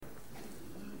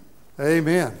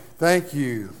Amen. Thank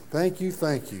you. Thank you.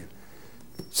 Thank you.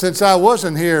 Since I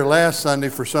wasn't here last Sunday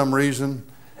for some reason,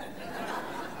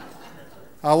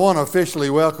 I want to officially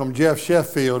welcome Jeff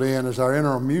Sheffield in as our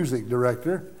interim music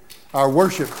director, our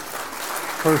worship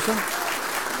person.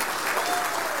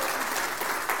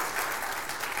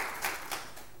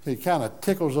 He kind of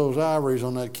tickles those ivories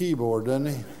on that keyboard, doesn't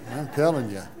he? I'm telling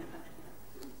you.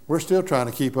 We're still trying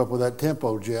to keep up with that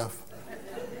tempo, Jeff.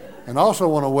 And also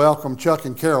want to welcome Chuck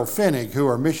and Carol Finnig, who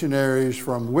are missionaries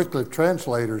from Wycliffe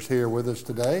Translators here with us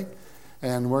today.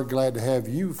 And we're glad to have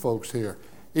you folks here,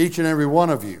 each and every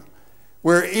one of you.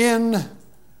 We're in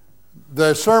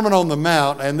the Sermon on the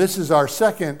Mount, and this is our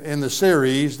second in the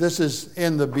series. This is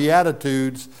in the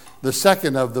Beatitudes, the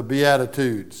second of the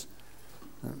Beatitudes.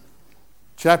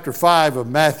 Chapter 5 of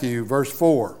Matthew, verse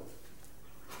 4.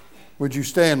 Would you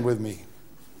stand with me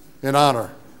in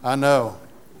honor? I know.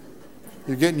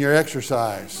 You're getting your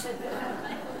exercise.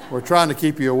 We're trying to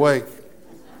keep you awake.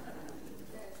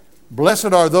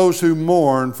 Blessed are those who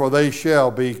mourn, for they shall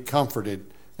be comforted.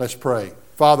 Let's pray.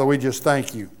 Father, we just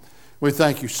thank you. We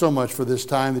thank you so much for this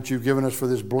time that you've given us, for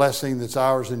this blessing that's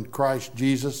ours in Christ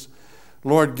Jesus.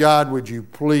 Lord God, would you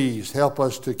please help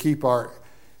us to keep our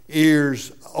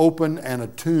ears open and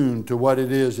attuned to what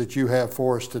it is that you have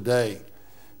for us today.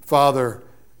 Father,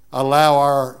 allow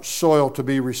our soil to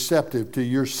be receptive to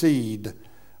your seed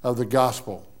of the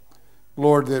gospel.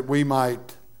 Lord, that we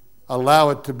might allow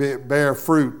it to bear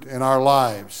fruit in our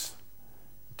lives,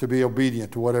 to be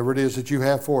obedient to whatever it is that you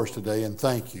have for us today. And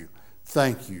thank you.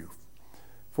 Thank you.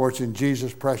 For it's in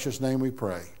Jesus' precious name we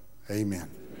pray. Amen.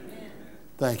 Amen.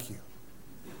 Thank you.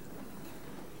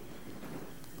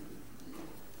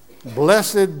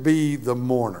 Blessed be the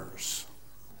mourners.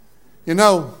 You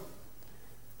know,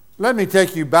 let me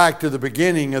take you back to the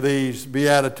beginning of these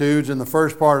Beatitudes in the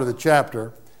first part of the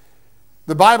chapter.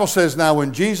 The Bible says, now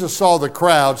when Jesus saw the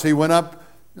crowds, he went up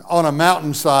on a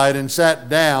mountainside and sat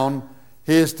down.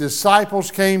 His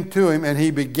disciples came to him and he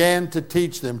began to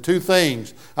teach them. Two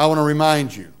things I want to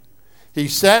remind you. He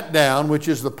sat down, which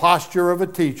is the posture of a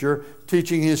teacher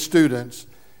teaching his students,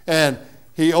 and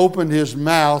he opened his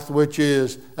mouth, which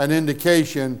is an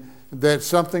indication that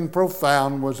something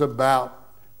profound was about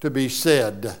to be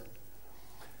said.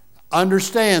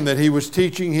 Understand that he was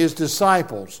teaching his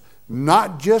disciples,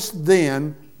 not just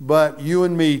then, but you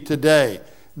and me today.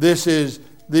 These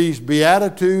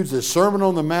Beatitudes, the Sermon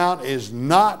on the Mount, is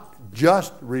not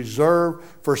just reserved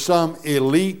for some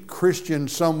elite Christian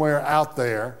somewhere out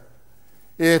there.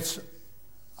 It's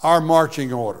our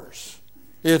marching orders.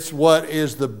 It's what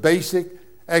is the basic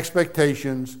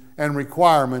expectations and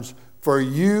requirements for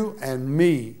you and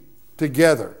me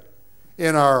together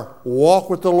in our walk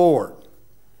with the Lord.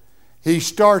 He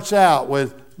starts out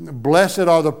with, blessed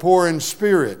are the poor in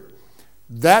spirit.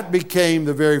 That became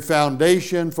the very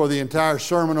foundation for the entire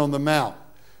Sermon on the Mount.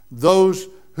 Those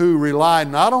who rely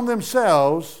not on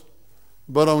themselves,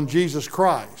 but on Jesus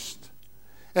Christ.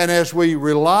 And as we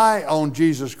rely on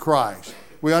Jesus Christ,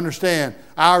 we understand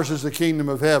ours is the kingdom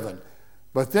of heaven.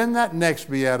 But then that next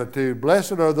beatitude,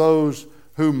 blessed are those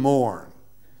who mourn,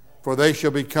 for they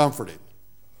shall be comforted.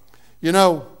 You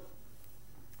know,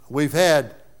 we've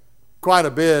had quite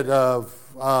a bit of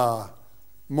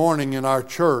mourning in our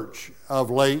church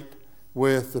of late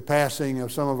with the passing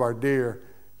of some of our dear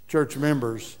church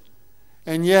members.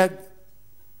 And yet,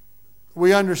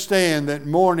 we understand that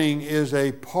mourning is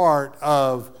a part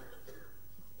of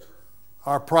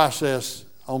our process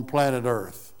on planet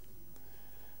Earth.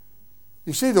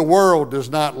 You see, the world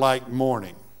does not like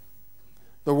mourning.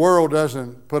 The world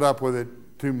doesn't put up with it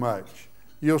too much.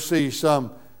 You'll see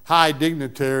some high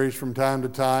dignitaries from time to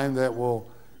time that will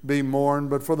be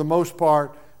mourned, but for the most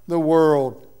part, the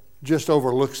world just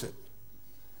overlooks it.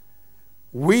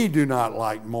 We do not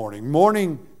like mourning.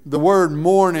 Mourning, the word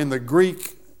mourn in the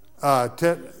Greek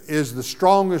is the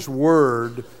strongest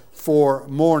word for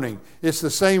mourning. It's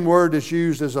the same word that's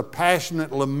used as a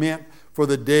passionate lament for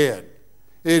the dead.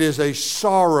 It is a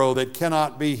sorrow that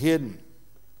cannot be hidden.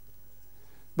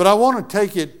 But I want to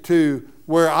take it to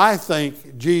where I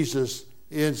think Jesus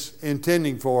is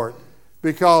intending for it,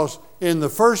 because in the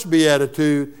first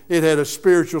beatitude, it had a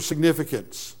spiritual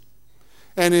significance.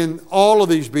 And in all of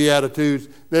these beatitudes,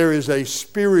 there is a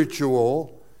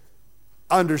spiritual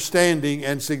understanding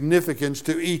and significance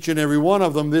to each and every one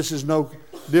of them. This is no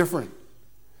different.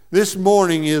 This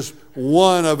mourning is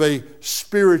one of a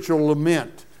spiritual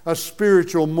lament, a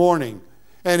spiritual mourning.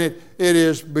 And it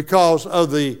is because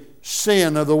of the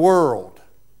sin of the world.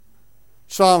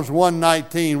 Psalms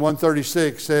 119,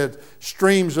 136 said,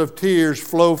 streams of tears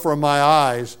flow from my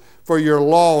eyes, for your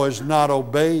law is not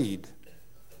obeyed.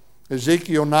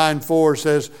 Ezekiel 9:4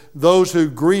 says, those who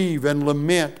grieve and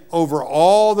lament over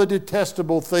all the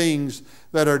detestable things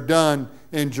that are done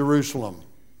in Jerusalem.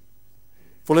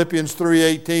 Philippians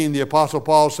 3:18, the Apostle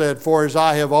Paul said, for as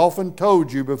I have often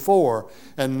told you before,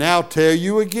 and now tell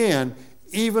you again,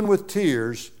 even with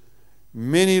tears,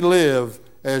 many live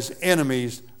as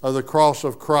enemies of the cross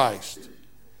of Christ.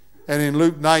 And in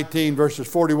Luke 19, verses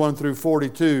 41 through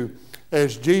 42,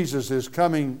 as Jesus is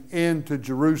coming into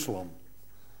Jerusalem,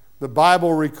 the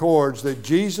Bible records that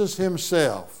Jesus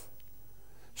himself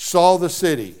saw the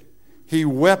city. He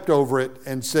wept over it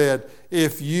and said,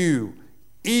 if you,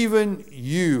 even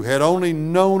you, had only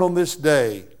known on this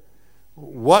day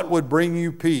what would bring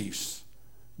you peace,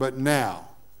 but now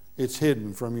it's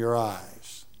hidden from your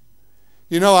eyes.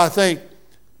 You know, I think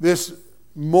this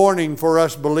morning for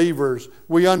us believers,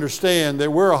 we understand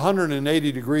that we're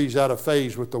 180 degrees out of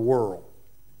phase with the world.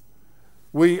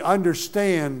 We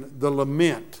understand the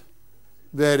lament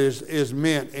that is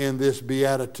meant in this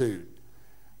beatitude.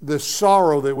 The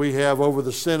sorrow that we have over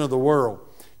the sin of the world.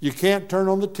 You can't turn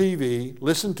on the TV,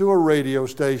 listen to a radio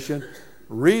station,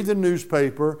 read the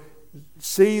newspaper,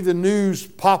 see the news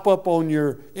pop up on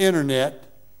your internet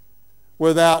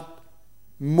without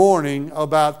mourning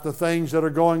about the things that are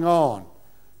going on.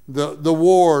 The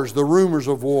wars, the rumors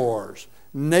of wars,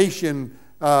 nation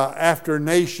after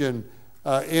nation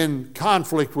in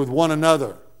conflict with one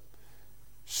another.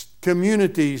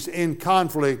 Communities in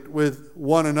conflict with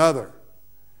one another.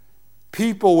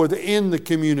 People within the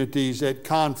communities at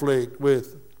conflict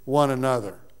with one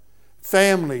another.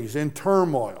 Families in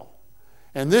turmoil.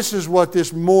 And this is what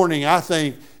this mourning, I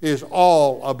think, is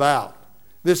all about.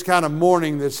 This kind of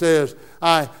mourning that says,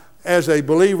 as a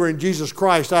believer in Jesus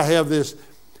Christ, I have this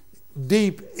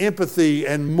deep empathy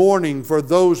and mourning for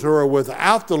those who are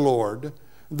without the Lord,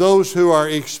 those who are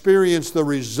experience the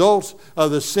results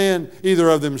of the sin, either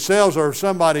of themselves or of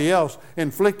somebody else,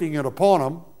 inflicting it upon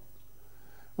them.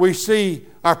 We see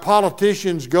our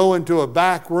politicians go into a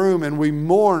back room and we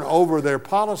mourn over their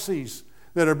policies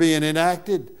that are being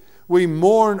enacted. We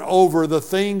mourn over the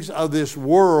things of this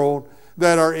world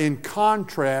that are in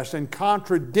contrast and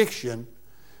contradiction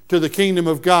to the kingdom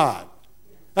of God.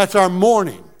 That's our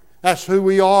mourning. That's who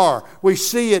we are. We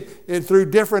see it through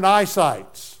different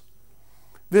eyesights.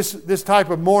 This type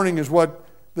of mourning is what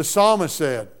the psalmist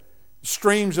said.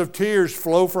 Streams of tears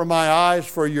flow from my eyes,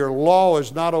 for your law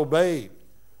is not obeyed.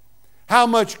 How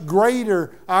much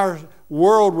greater our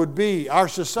world would be, our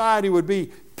society would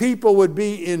be, people would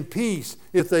be in peace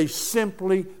if they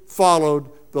simply followed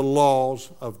the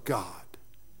laws of God.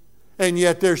 And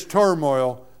yet there's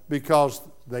turmoil because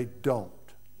they don't.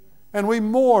 And we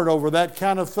mourn over that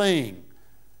kind of thing.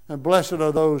 And blessed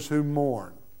are those who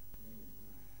mourn.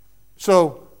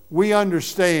 So we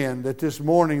understand that this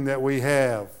mourning that we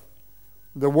have,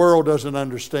 the world doesn't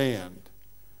understand.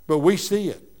 But we see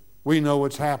it. We know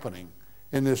what's happening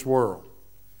in this world.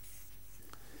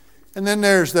 And then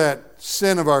there's that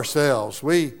sin of ourselves.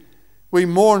 We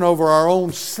mourn over our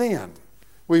own sin.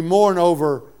 We mourn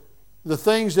over the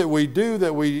things that we do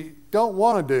that we don't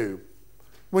want to do.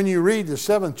 When you read the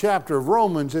 7th chapter of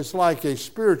Romans, it's like a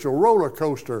spiritual roller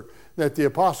coaster that the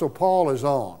Apostle Paul is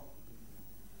on.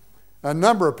 A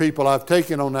number of people I've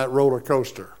taken on that roller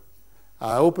coaster.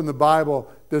 I open the Bible,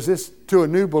 does this to a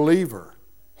new believer?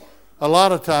 A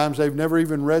lot of times they've never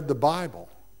even read the Bible.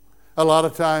 A lot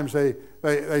of times they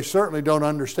certainly don't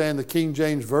understand the King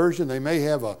James Version. They may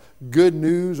have a good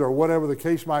news or whatever the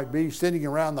case might be sitting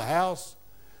around the house.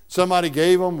 Somebody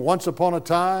gave them once upon a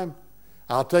time.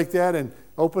 I'll take that and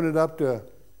open it up to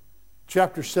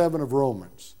chapter 7 of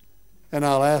Romans. And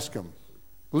I'll ask them,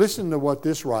 listen to what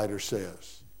this writer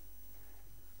says.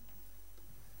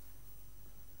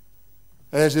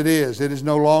 As it is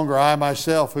no longer I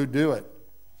myself who do it,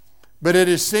 but it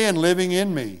is sin living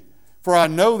in me. For I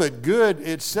know that good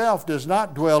itself does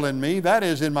not dwell in me, that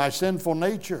is, in my sinful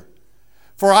nature.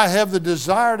 For I have the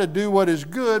desire to do what is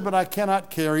good, but I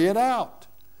cannot carry it out.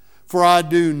 For I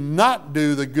do not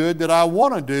do the good that I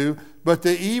want to do, but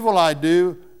the evil I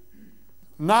do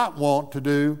not want to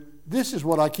do, this is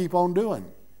what I keep on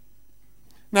doing.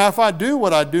 Now, if I do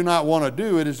what I do not want to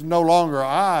do, it is no longer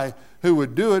I who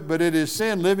would do it, but it is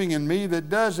sin living in me that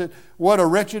does it. What a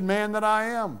wretched man that I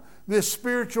am. This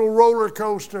spiritual roller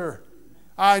coaster.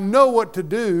 I know what to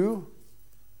do,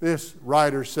 this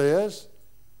writer says.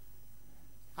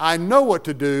 I know what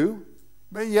to do,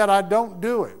 but yet I don't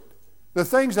do it. The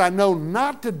things I know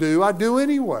not to do, I do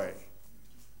anyway.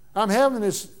 I'm having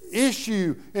this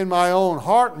issue in my own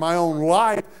heart, my own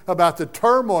life, about the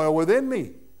turmoil within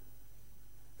me.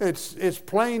 It's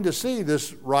plain to see,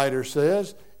 this writer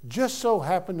says, just so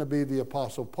happened to be the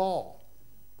Apostle Paul.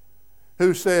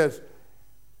 who says,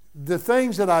 the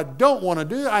things that I don't want to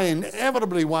do, I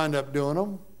inevitably wind up doing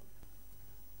them.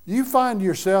 You find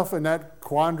yourself in that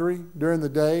quandary during the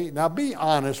day. Now be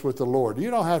honest with the Lord.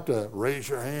 You don't have to raise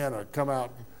your hand or come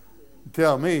out and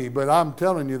tell me, but I'm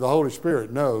telling you the Holy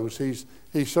Spirit knows. He's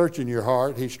searching your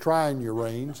heart. He's trying your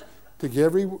reins to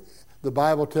give the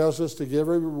Bible tells us to give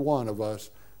every one of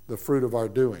us the fruit of our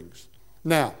doings.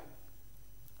 Now,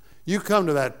 you come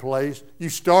to that place, you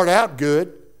start out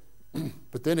good,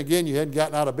 but then again you hadn't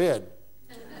gotten out of bed.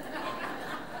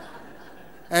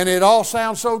 And it all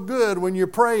sounds so good when you're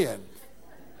praying.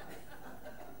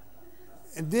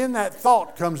 And then that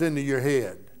thought comes into your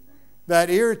head. That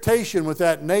irritation with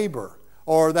that neighbor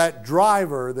or that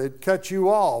driver that cuts you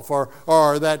off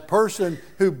or that person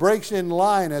who breaks in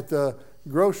line at the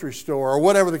grocery store or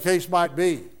whatever the case might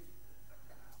be.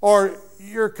 Or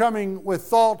you're coming with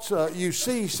thoughts, you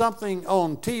see something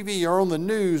on TV or on the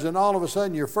news and all of a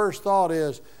sudden your first thought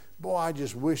is, boy, I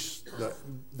just wish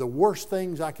the worst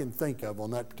things I can think of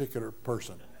on that particular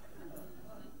person.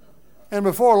 And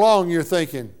before long you're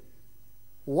thinking,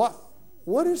 what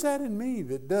is that in me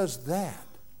that does that?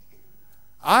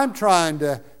 I'm trying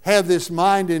to have this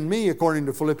mind in me according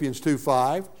to Philippians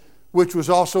 2:5, which was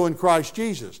also in Christ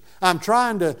Jesus. I'm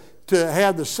trying to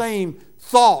have the same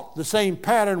thought, the same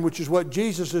pattern, which is what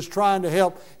Jesus is trying to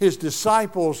help his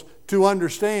disciples to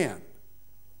understand.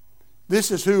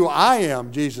 This is who I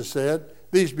am, Jesus said.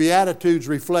 These Beatitudes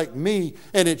reflect me,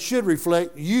 and it should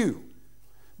reflect you,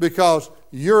 because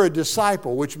you're a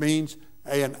disciple, which means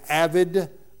an avid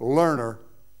learner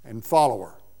and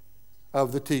follower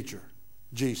of the teacher,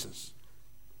 Jesus.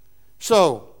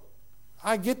 So,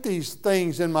 I get these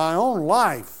things in my own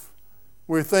life.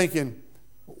 We're thinking,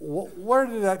 where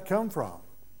did that come from?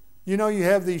 You know, you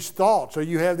have these thoughts, or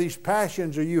you have these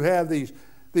passions, or you have these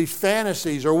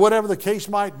fantasies, or whatever the case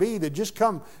might be, that just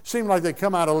seem like they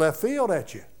come out of left field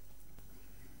at you.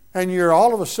 And you're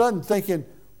all of a sudden thinking,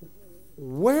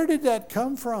 where did that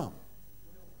come from?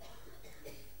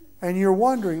 And you're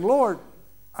wondering, Lord,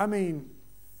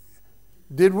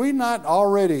 did we not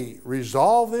already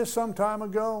resolve this some time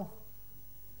ago?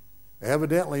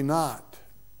 Evidently not.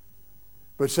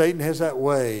 But Satan has that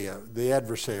way, the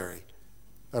adversary,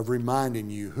 of reminding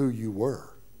you who you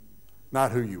were.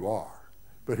 Not who you are,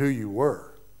 but who you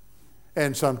were.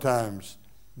 And sometimes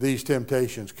these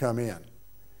temptations come in.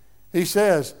 He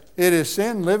says, it is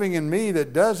sin living in me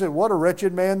that does it. What a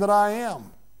wretched man that I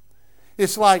am.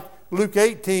 It's like Luke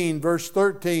 18, verse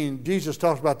 13, Jesus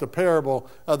talks about the parable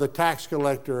of the tax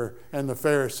collector and the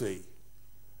Pharisee.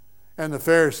 And the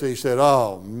Pharisee said,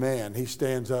 oh man, he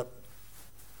stands up.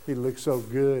 He looks so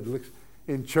good, looks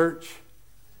in church.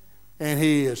 And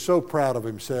he is so proud of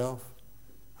himself.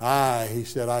 He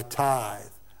said, I tithe.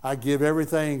 I give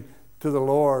everything to the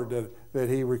Lord that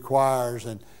he requires,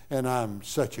 and I'm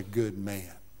such a good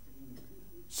man.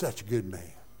 Such a good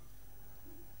man.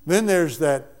 Then there's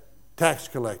that tax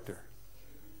collector,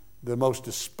 the most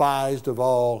despised of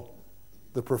all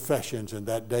the professions in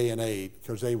that day and age,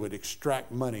 because they would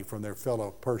extract money from their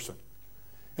fellow person.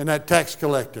 And that tax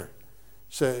collector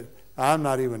said, I'm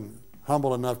not even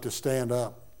humble enough to stand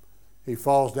up. He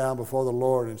falls down before the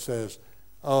Lord and says,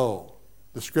 oh,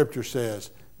 the scripture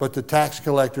says, but the tax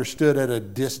collector stood at a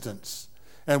distance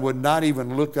and would not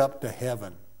even look up to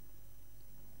heaven,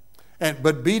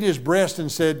 but beat his breast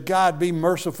and said, God, be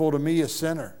merciful to me, a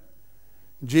sinner.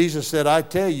 Jesus said, I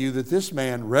tell you that this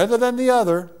man, rather than the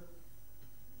other,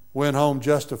 went home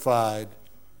justified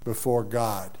before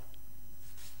God.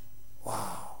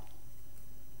 Wow.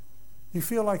 You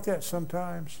feel like that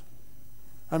sometimes?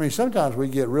 Sometimes we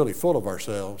get really full of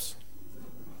ourselves.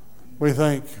 We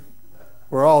think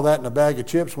we're all that in a bag of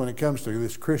chips when it comes to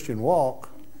this Christian walk,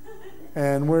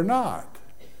 and we're not.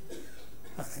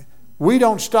 We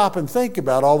don't stop and think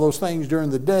about all those things during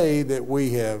the day that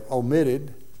we have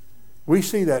omitted. We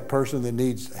see that person that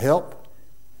needs help.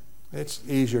 It's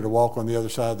easier to walk on the other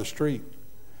side of the street.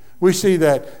 We see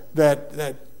that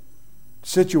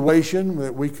situation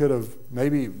that we could have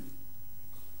maybe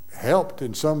helped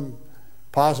in some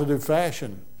positive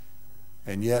fashion,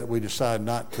 and yet we decide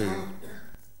not to.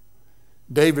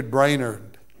 David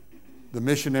Brainerd, the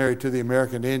missionary to the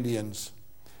American Indians,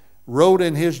 wrote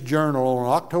in his journal on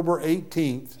October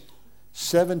 18th,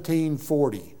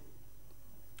 1740,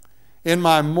 in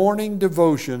my morning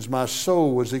devotions, my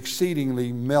soul was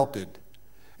exceedingly melted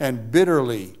and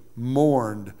bitterly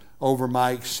mourned over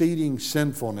my exceeding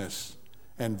sinfulness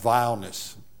and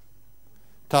vileness.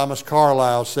 Thomas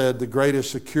Carlyle said the greatest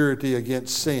security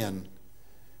against sin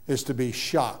is to be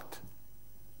shocked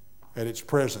at its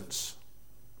presence.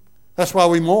 That's why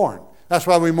we mourn. That's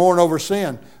why we mourn over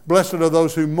sin. Blessed are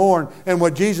those who mourn. And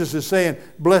what Jesus is saying,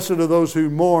 blessed are those who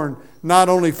mourn not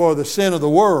only for the sin of the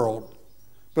world,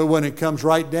 but when it comes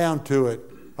right down to it,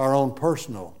 our own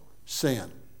personal sin.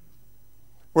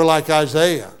 We're like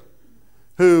Isaiah,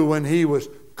 who when he was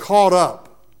caught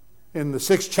up in the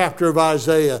 6th chapter of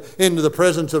Isaiah into the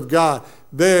presence of God,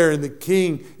 there in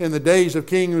the days of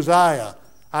King Uzziah,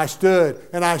 I stood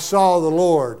and I saw the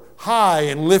Lord high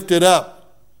and lifted up.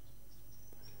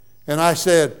 And I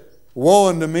said, woe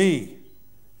unto me,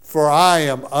 for I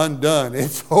am undone.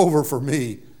 It's over for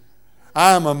me.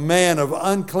 I am a man of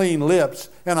unclean lips,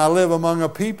 and I live among a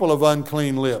people of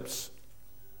unclean lips.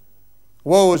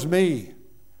 Woe is me.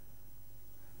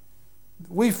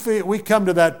 We come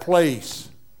to that place.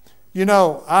 You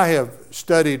know, I have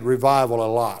studied revival a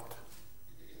lot.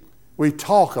 We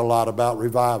talk a lot about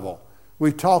revival.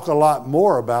 We talk a lot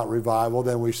more about revival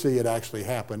than we see it actually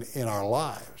happen in our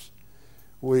lives.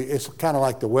 It's kind of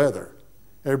like the weather.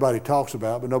 Everybody talks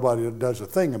about it, but nobody does a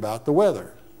thing about the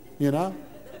weather, you know?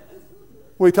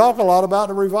 We talk a lot about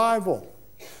the revival.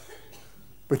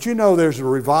 But you know there's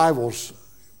revivals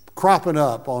cropping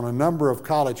up on a number of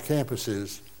college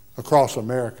campuses across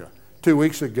America. 2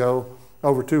 weeks ago,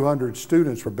 over 200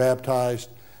 students were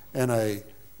baptized in a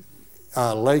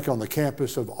lake on the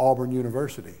campus of Auburn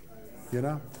University, you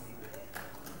know?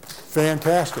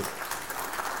 Fantastic.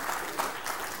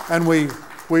 And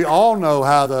we all know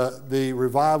how the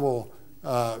revival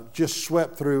just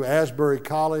swept through Asbury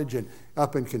College and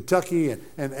up in Kentucky.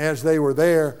 And as they were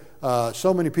there,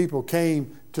 so many people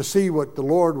came to see what the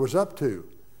Lord was up to.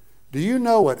 Do you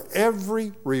know what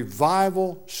every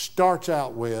revival starts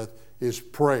out with is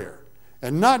prayer?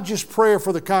 And not just prayer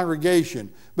for the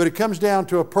congregation, but it comes down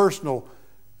to a personal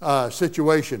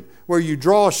situation where you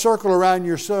draw a circle around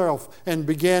yourself and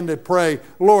begin to pray,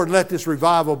 Lord, let this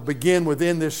revival begin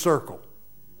within this circle.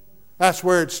 That's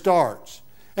where it starts.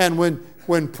 And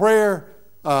when prayer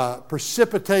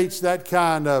precipitates that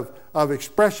kind of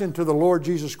expression to the Lord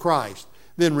Jesus Christ,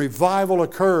 then revival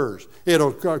occurs. It'll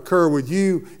occur with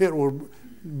you. It will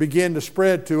begin to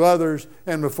spread to others.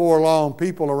 And before long,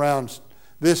 people around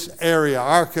this area,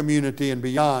 our community and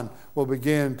beyond, will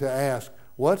begin to ask,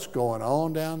 what's going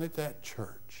on down at that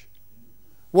church?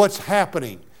 What's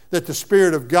happening that the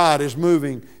Spirit of God is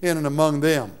moving in and among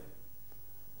them?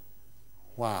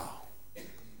 Wow.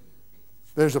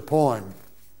 There's a poem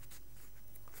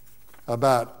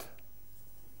about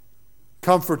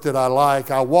comfort that I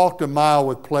like. I walked a mile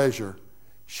with pleasure.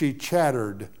 She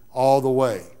chattered all the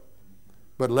way,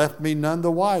 but left me none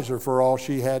the wiser for all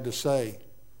she had to say.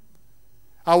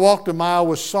 I walked a mile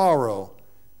with sorrow,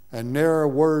 and ne'er a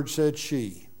word said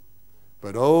she.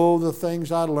 But oh, the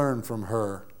things I learned from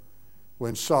her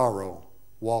when sorrow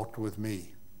walked with me.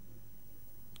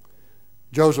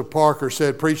 Joseph Parker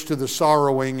said, preach to the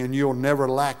sorrowing and you'll never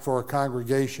lack for a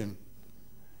congregation.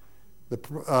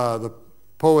 The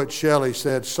poet Shelley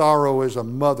said, sorrow is a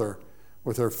mother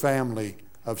with her family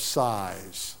of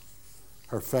sighs.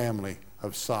 Her family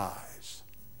of sighs.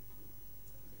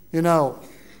 You know,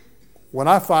 when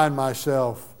I find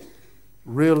myself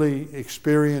really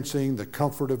experiencing the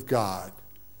comfort of God,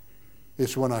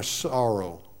 it's when I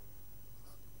sorrow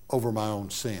over my own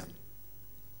sin.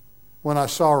 When I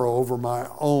sorrow over my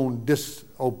own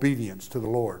disobedience to the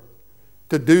Lord,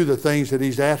 to do the things that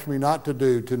He's asked me not to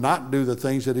do, to not do the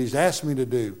things that He's asked me to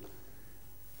do.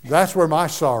 That's where my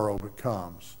sorrow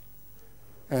comes.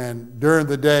 And during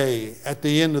the day, at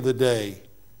the end of the day,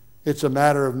 it's a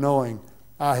matter of knowing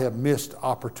I have missed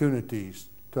opportunities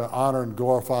to honor and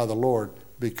glorify the Lord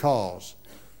because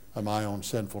of my own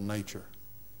sinful nature.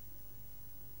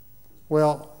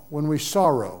 Well, when we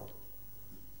sorrow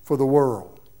for the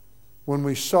world, when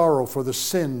we sorrow for the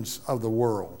sins of the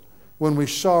world, when we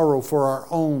sorrow for our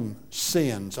own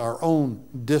sins, our own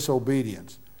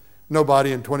disobedience.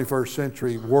 Nobody in 21st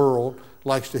century world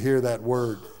likes to hear that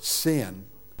word sin.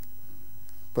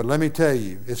 But let me tell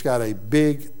you, it's got a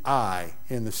big I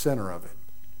in the center of it.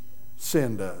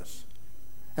 Sin does.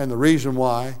 And the reason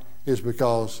why is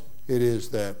because it is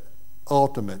that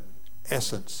ultimate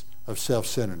essence of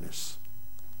self-centeredness.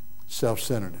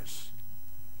 Self-centeredness.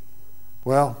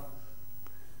 Well,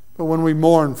 but when we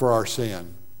mourn for our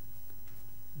sin,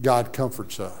 God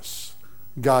comforts us.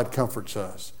 God comforts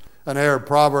us. An Arab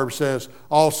proverb says,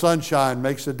 all sunshine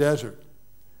makes a desert.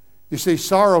 You see,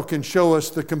 sorrow can show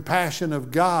us the compassion of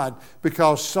God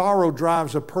because sorrow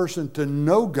drives a person to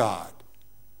know God.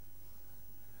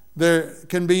 There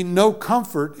can be no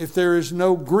comfort if there is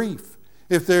no grief.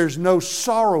 If there's no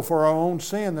sorrow for our own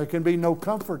sin, there can be no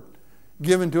comfort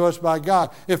given to us by God.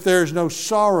 If there's no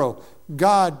sorrow,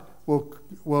 God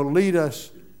will lead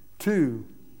us to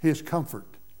His comfort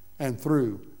and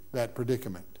through that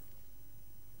predicament.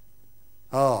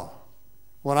 Oh,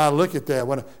 when I look at that,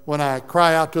 when I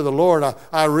cry out to the Lord,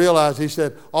 I realize He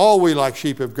said, all we like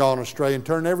sheep have gone astray and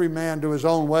turned every man to his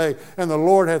own way, and the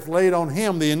Lord hath laid on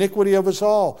Him the iniquity of us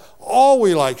all. All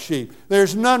we like sheep.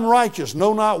 There's none righteous,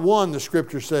 no, not one, the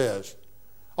Scripture says.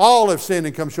 All have sinned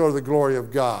and come short of the glory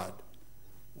of God.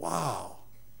 Wow.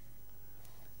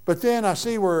 But then I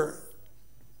see where,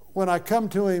 when I come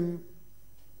to Him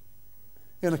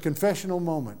in a confessional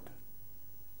moment,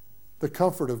 the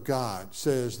comfort of God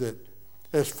says that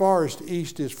as far as the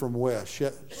east is from west,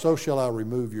 so shall I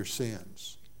remove your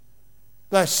sins.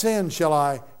 Thy sins shall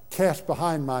I cast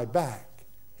behind my back,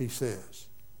 He says.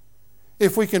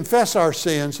 If we confess our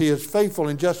sins, He is faithful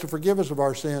and just to forgive us of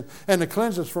our sins and to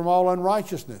cleanse us from all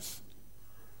unrighteousness.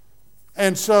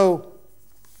 And so,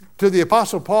 to the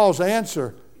Apostle Paul's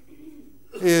answer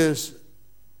is,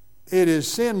 it is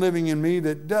sin living in me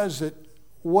that does it.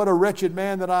 What a wretched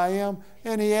man that I am.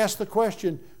 And he asked the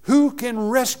question, who can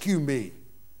rescue me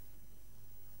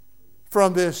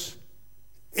from this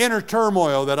inner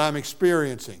turmoil that I'm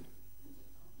experiencing?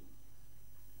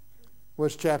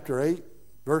 What's chapter 8,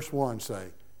 verse 1 say?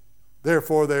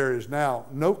 Therefore there is now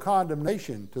no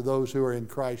condemnation to those who are in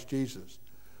Christ Jesus.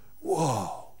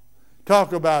 Whoa.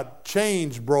 Talk about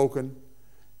chains broken.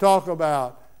 Talk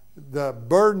about the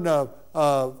burden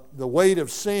of the weight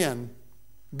of sin,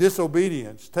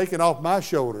 disobedience, taken off my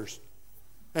shoulders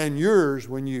and yours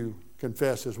when you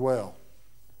confess as well.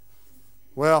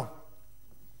 Well,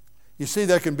 you see,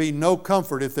 there can be no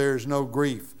comfort if there is no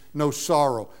grief, no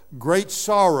sorrow. Great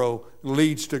sorrow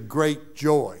leads to great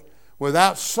joy.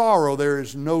 Without sorrow, there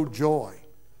is no joy.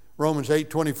 Romans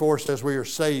 8:24 says we are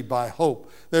saved by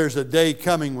hope. There's a day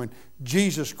coming when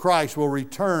Jesus Christ will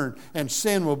return and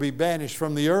sin will be banished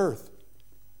from the earth.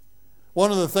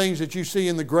 One of the things that you see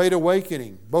in the Great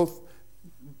Awakening, both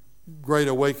Great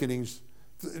Awakenings,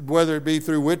 whether it be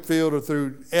through Whitefield or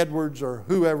through Edwards or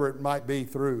whoever it might be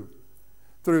through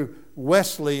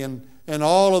Wesley and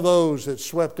all of those that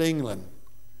swept England,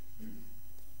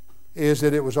 is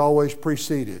that it was always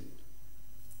preceded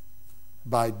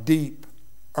by deep,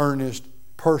 earnest,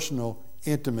 personal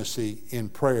intimacy in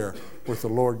prayer with the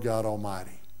Lord God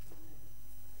Almighty.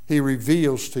 He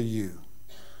reveals to you.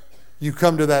 You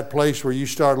come to that place where you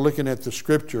start looking at the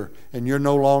Scripture and you're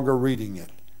no longer reading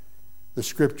it. The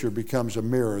Scripture becomes a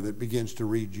mirror that begins to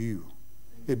read you.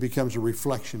 It becomes a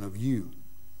reflection of you.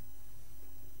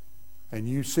 And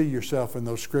you see yourself in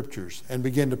those Scriptures and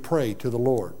begin to pray to the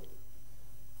Lord.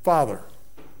 Father,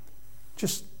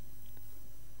 just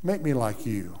make me like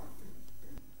you.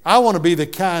 I want to be the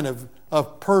kind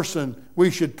of person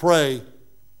we should pray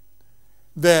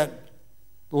that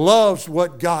loves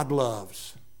what God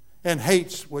loves and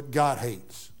hates what God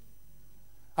hates.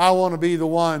 I want to be the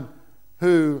one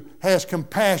who has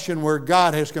compassion where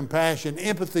God has compassion,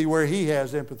 empathy where He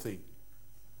has empathy,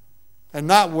 and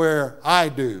not where I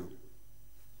do.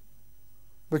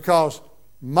 Because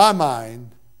my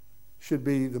mind should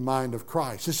be the mind of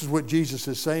Christ. This is what Jesus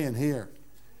is saying here.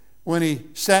 When He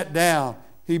sat down,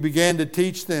 He began to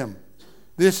teach them.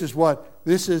 This is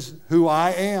who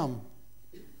I am.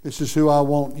 This is who I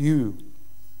want you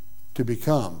to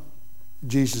become.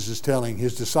 Jesus is telling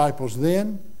His disciples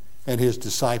then and His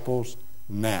disciples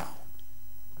now.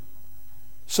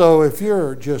 So if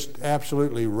you're just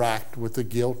absolutely racked with the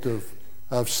guilt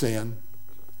of sin,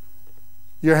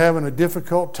 you're having a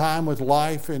difficult time with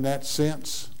life in that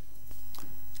sense,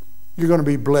 you're going to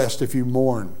be blessed if you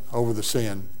mourn over the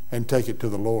sin and take it to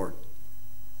the Lord,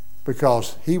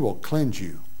 because He will cleanse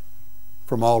you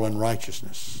from all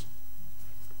unrighteousness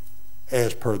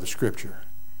as per the Scripture.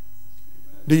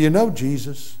 Do you know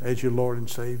Jesus as your Lord and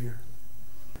Savior?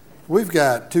 We've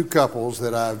got two couples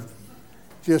that I've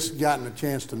just gotten a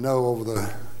chance to know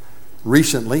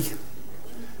recently.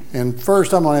 And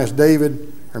first I'm going to ask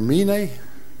David Hermine.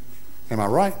 Am I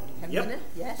right? Hermina,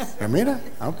 yes. Hermina?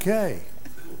 Okay.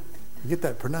 Get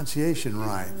that pronunciation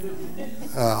right.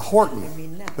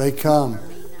 Horton. They come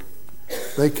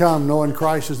knowing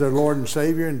Christ as their Lord and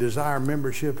Savior and desire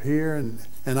membership here.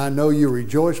 And I know you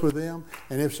rejoice with them.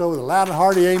 And if so, with a loud and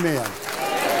hearty amen.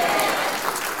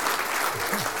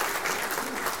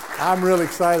 I'm really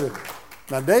excited.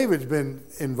 Now, David's been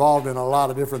involved in a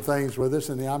lot of different things with us,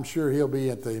 and I'm sure he'll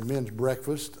be at the men's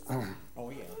breakfast.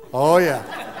 Oh, yeah. Oh,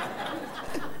 yeah.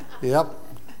 Yep.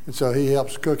 And so he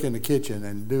helps cook in the kitchen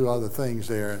and do other things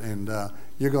there. And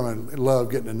you're going to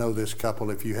love getting to know this couple.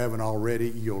 If you haven't already,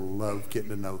 you'll love getting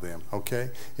to know them.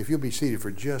 Okay? If you'll be seated for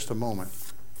just a moment.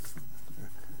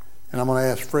 And I'm going to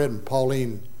ask Fred and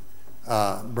Pauline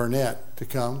Burnett to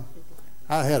come.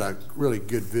 I had a really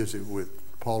good visit with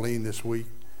Pauline this week.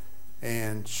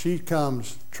 And she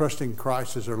comes trusting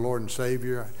Christ as her Lord and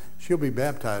Savior. She'll be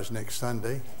baptized next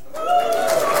Sunday.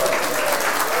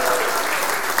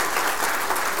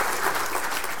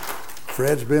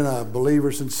 Fred's been a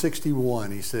believer since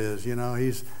 61, he says. You know,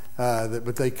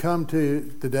 but they come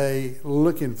to today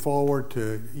looking forward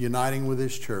to uniting with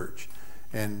this church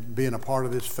and being a part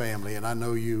of this family. And I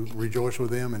know you rejoice with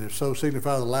them. And if so,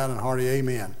 signify with a loud and hearty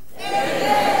amen.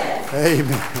 Amen.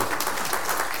 Amen.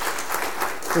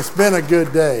 It's been a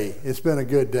good day. It's been a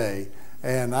good day.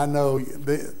 And I know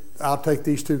I'll take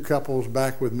these two couples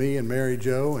back with me and Mary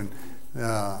Jo, and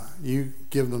you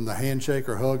give them the handshake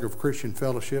or hug of Christian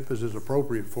fellowship as is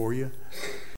appropriate for you.